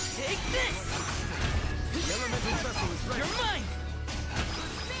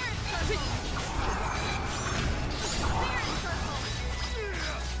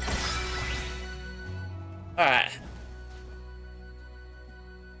 Alright.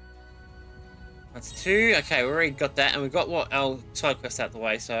 That's 2. Okay, we already got that, and we've got what our side quest out the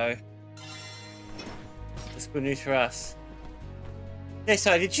way, so that's good news for us. Yeah,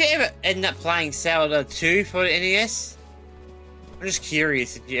 so did you ever end up playing Zelda 2 for the NES? I'm just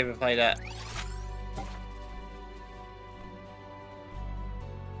curious if you ever played that.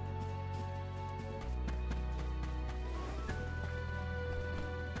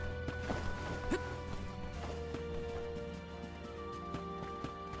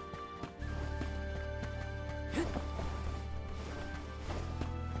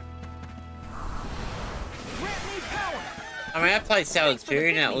 I mean, I played Zelda 2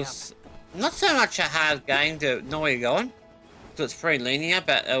 and it was not so much a hard game to know where you're going. So it's pretty linear,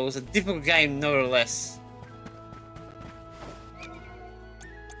 but it was a difficult game nevertheless.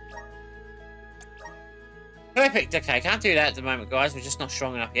 Perfect, okay, can't do that at the moment, guys. We're just not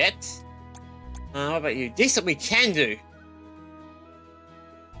strong enough yet. What about you? This that we can do.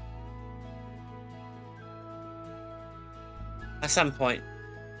 At some point.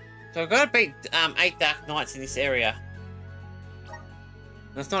 So I've got to beat 8 Dark Knights in this area.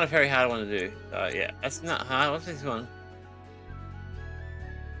 That's not a very hard one to do. So yeah, that's not hard. What's this one?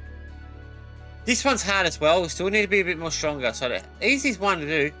 This one's hard as well. We still need to be a bit more stronger. So the easiest one to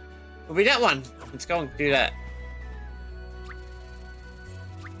do will be that one. Let's go and do that.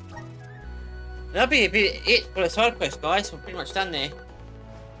 That'll be a bit it for the side quest, guys. We're pretty much done there.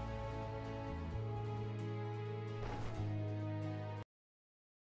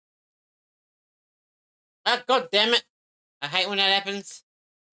 Ah, God damn it. I hate when that happens.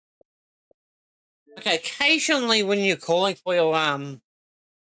 Okay, occasionally when you're calling for your,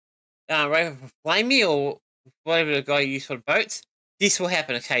 Raven Flamey or whatever the guy you use for the boats, this will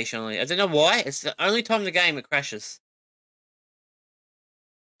happen occasionally. I don't know why. It's the only time in the game it crashes.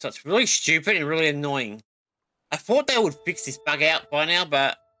 So it's really stupid and really annoying. I thought they would fix this bug out by now,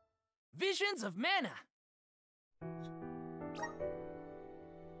 but... Visions of mana.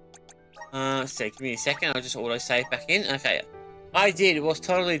 Let's see, give me a second, I'll just auto-save back in. Okay, I did, it was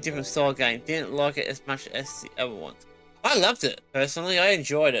totally a different style game. Didn't like it as much as the other ones. I loved it, personally, I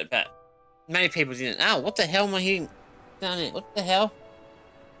enjoyed it, but many people didn't. Oh, what the hell am I hearing down there? What the hell?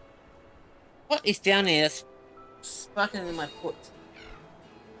 What is down there that's sparking in my foot?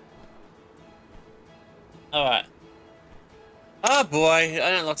 Alright. Oh boy, I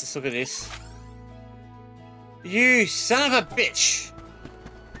don't like to look at this. You son of a bitch!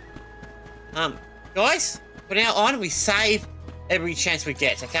 Guys, from now on, we save every chance we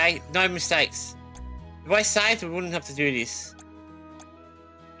get, okay? No mistakes. If I saved, we wouldn't have to do this.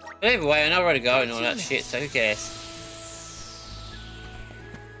 But either way, I know where to go and all that shit, so who cares?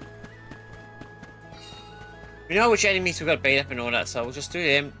 We know which enemies we've got to beat up and all that, so we'll just do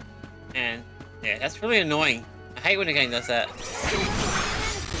them. And, yeah, that's really annoying. I hate when the game does that.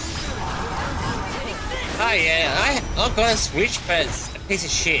 Oh yeah, I've got a Switch, but it's a piece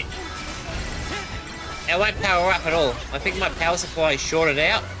of shit. It won't power up at all. I think my power supply is shorted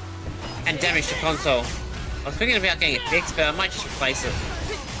out and damaged the console. I was thinking about getting it fixed, but I might just replace it.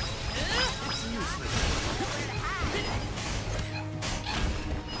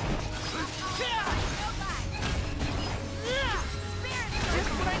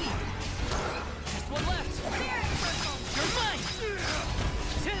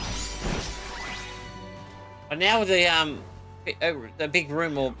 But now with the big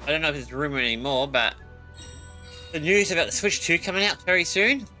rumor, I don't know if it's a rumor anymore, but the news about the Switch 2 coming out very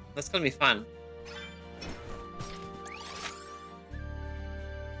soon, that's going to be fun.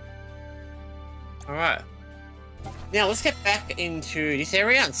 Alright. Now let's get back into this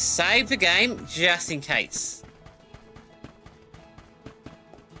area and save the game just in case.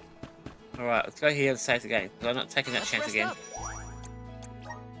 Alright, let's go here and save the game, because I'm not taking that chance again.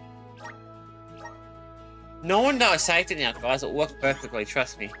 No wonder I saved it now, guys. It works perfectly,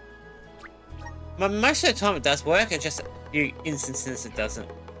 trust me. But most of the time it does work, it's just a few instances it doesn't.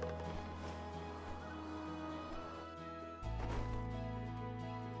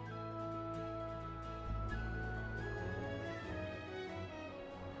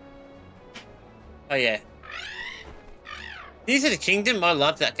 Oh yeah. Tears of the Kingdom, I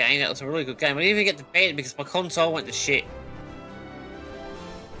loved that game. That was a really good game. I didn't even get to beat it because my console went to shit.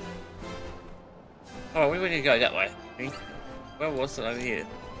 Oh, we need to go that way, I think. Where was it over here?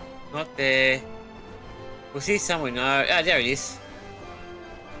 Not there. Was here somewhere? No. Ah, there it is.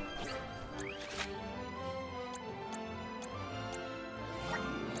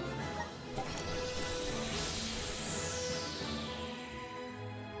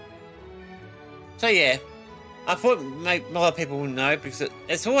 So yeah, I thought a lot of people would know because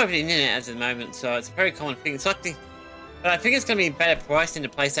it's all over the internet at the moment, so it's a very common thing. It's like the... But I think it's going to be better priced than the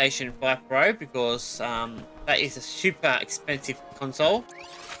PlayStation 5 Pro because that is a super expensive console.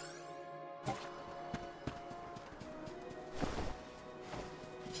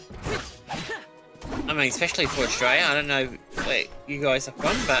 I mean, especially for Australia. I don't know where you guys are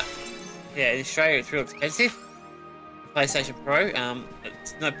from, but yeah, in Australia it's real expensive. PlayStation Pro,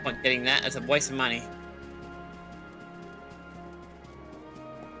 it's no point getting that. It's a waste of money.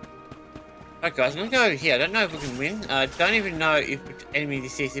 Alright guys, I'm gonna go over here. I don't know if we can win. I don't even know if which enemy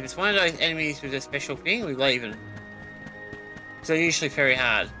this is. If it's one of those enemies with a special thing, we leave them. So they're usually very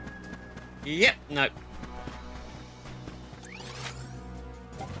hard. Yep, nope.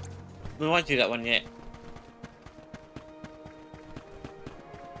 We won't do that one yet.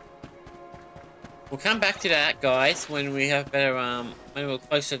 We'll come back to that, guys, when we have better, when we're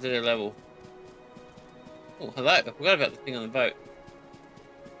closer to the level. Oh, hello. I forgot about the thing on the boat.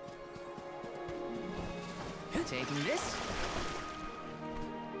 Taking this.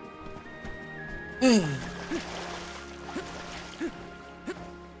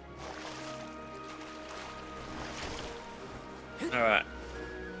 Alright.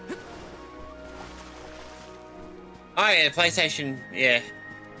 Oh yeah, the PlayStation, yeah.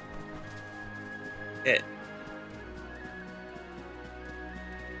 Yeah.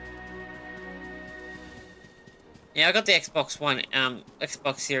 Yeah, I got the Xbox One,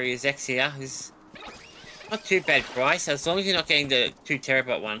 Xbox Series X here. It's not too bad price, as long as you're not getting the 2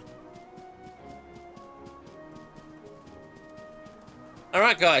 terabyte one.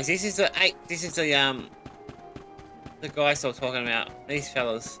 Alright guys, this is the guys I was talking about. These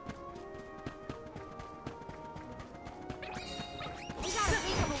fellas.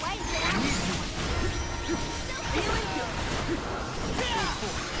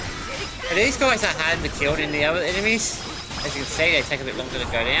 But these guys are harder to kill than the other enemies. As you can see, they take a bit longer to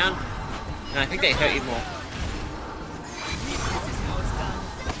go down. And I think they hurt you more.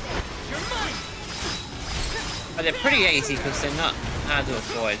 But they're pretty easy because they're not hard to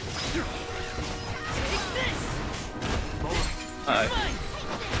avoid. Uh-oh.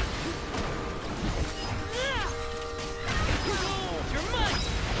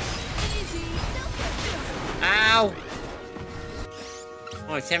 Ow!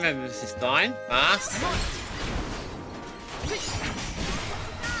 Oh, 10 members is dying. Fast.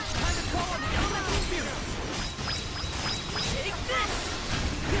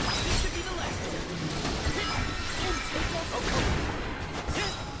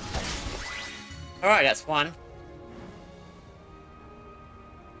 Alright, that's one.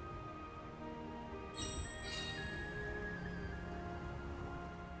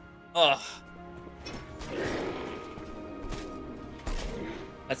 Oh.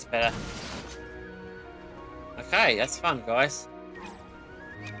 That's better. Okay, that's fun, guys.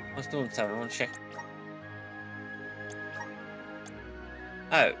 I was doing something, I want to check.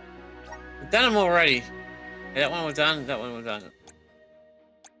 Oh. We've done them already. Yeah, that one we're done, that one we're done.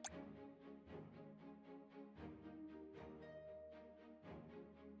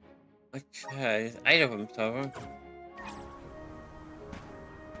 Okay, there's 8 of them, so...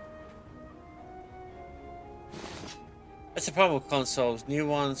 That's the problem with consoles. New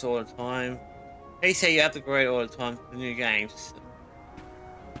ones all the time. PC, you have to upgrade all the time for new games.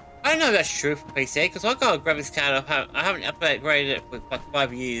 I don't know if that's true for PC, because I've got a graphics card. I haven't upgraded it for like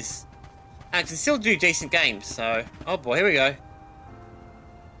 5 years. And it can still do decent games, so... Oh boy, here we go.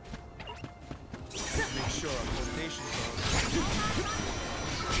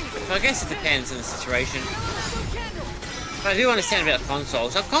 So I guess it depends on the situation. But I do understand about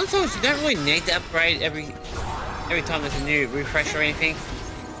consoles. So consoles, you don't really need to upgrade every time there's a new refresh or anything.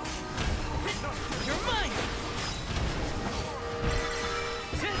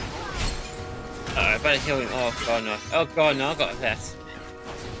 I better kill him. Oh god no. Oh god no, I got that.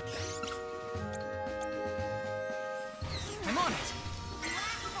 I'm on it.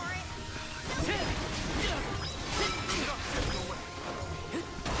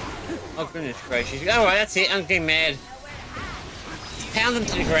 Oh goodness gracious. Alright, that's it. I'm getting mad. Pound them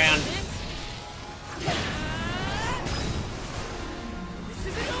to the ground.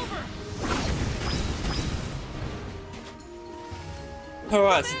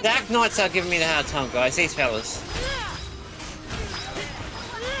 Alright, so Dark Knights are giving me the hard time, guys. These fellas.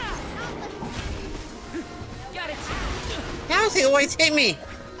 How does he always hit me?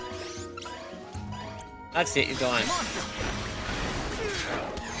 That's it, you're dying.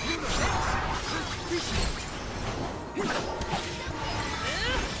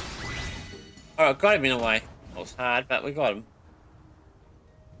 Alright, got him in a way. It was hard, but we got him.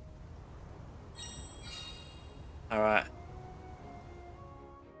 Alright.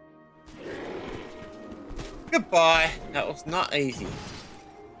 Goodbye. That was not easy.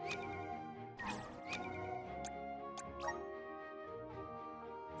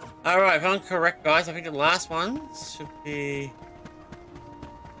 Alright, if I'm correct, guys, I think the last one should be...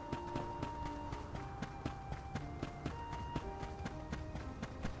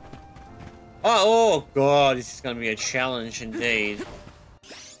 Oh god, this is going to be a challenge indeed.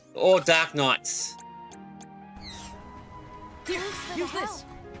 Or Dark Knights. Here, use this.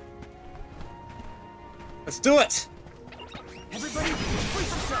 Let's do it! Everybody, brace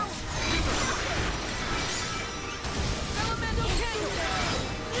yourselves. Elemental candle.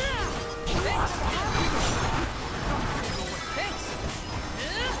 Thanks. Thanks.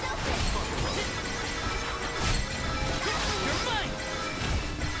 You're mine.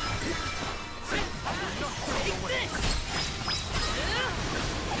 Take this.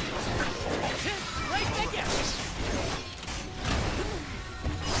 Right back at you.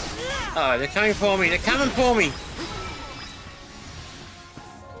 Oh, they're coming for me. They're coming for me.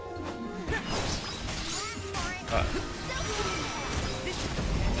 Oh.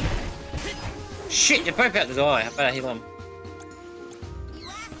 Shit, they're both about to die. I better heal them.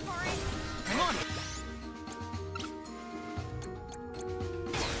 Come on.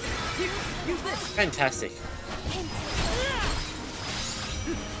 Here, use this. Fantastic.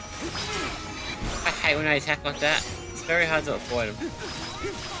 I hate when they attack like that. It's very hard to avoid them.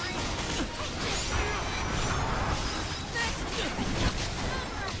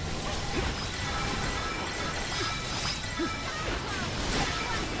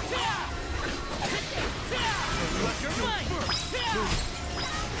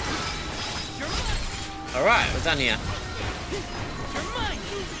 Alright, we're done here.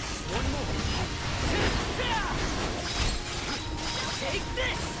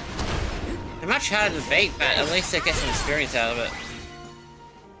 They're much harder to beat, but at least they get some experience out of it.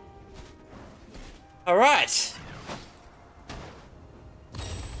 Alright.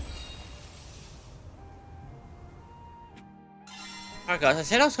 Alright guys, I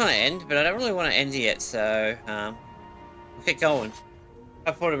said I was going to end, but I don't really want to end yet, so we'll keep going.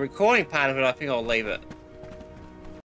 For the recording part of it, I think I'll leave it.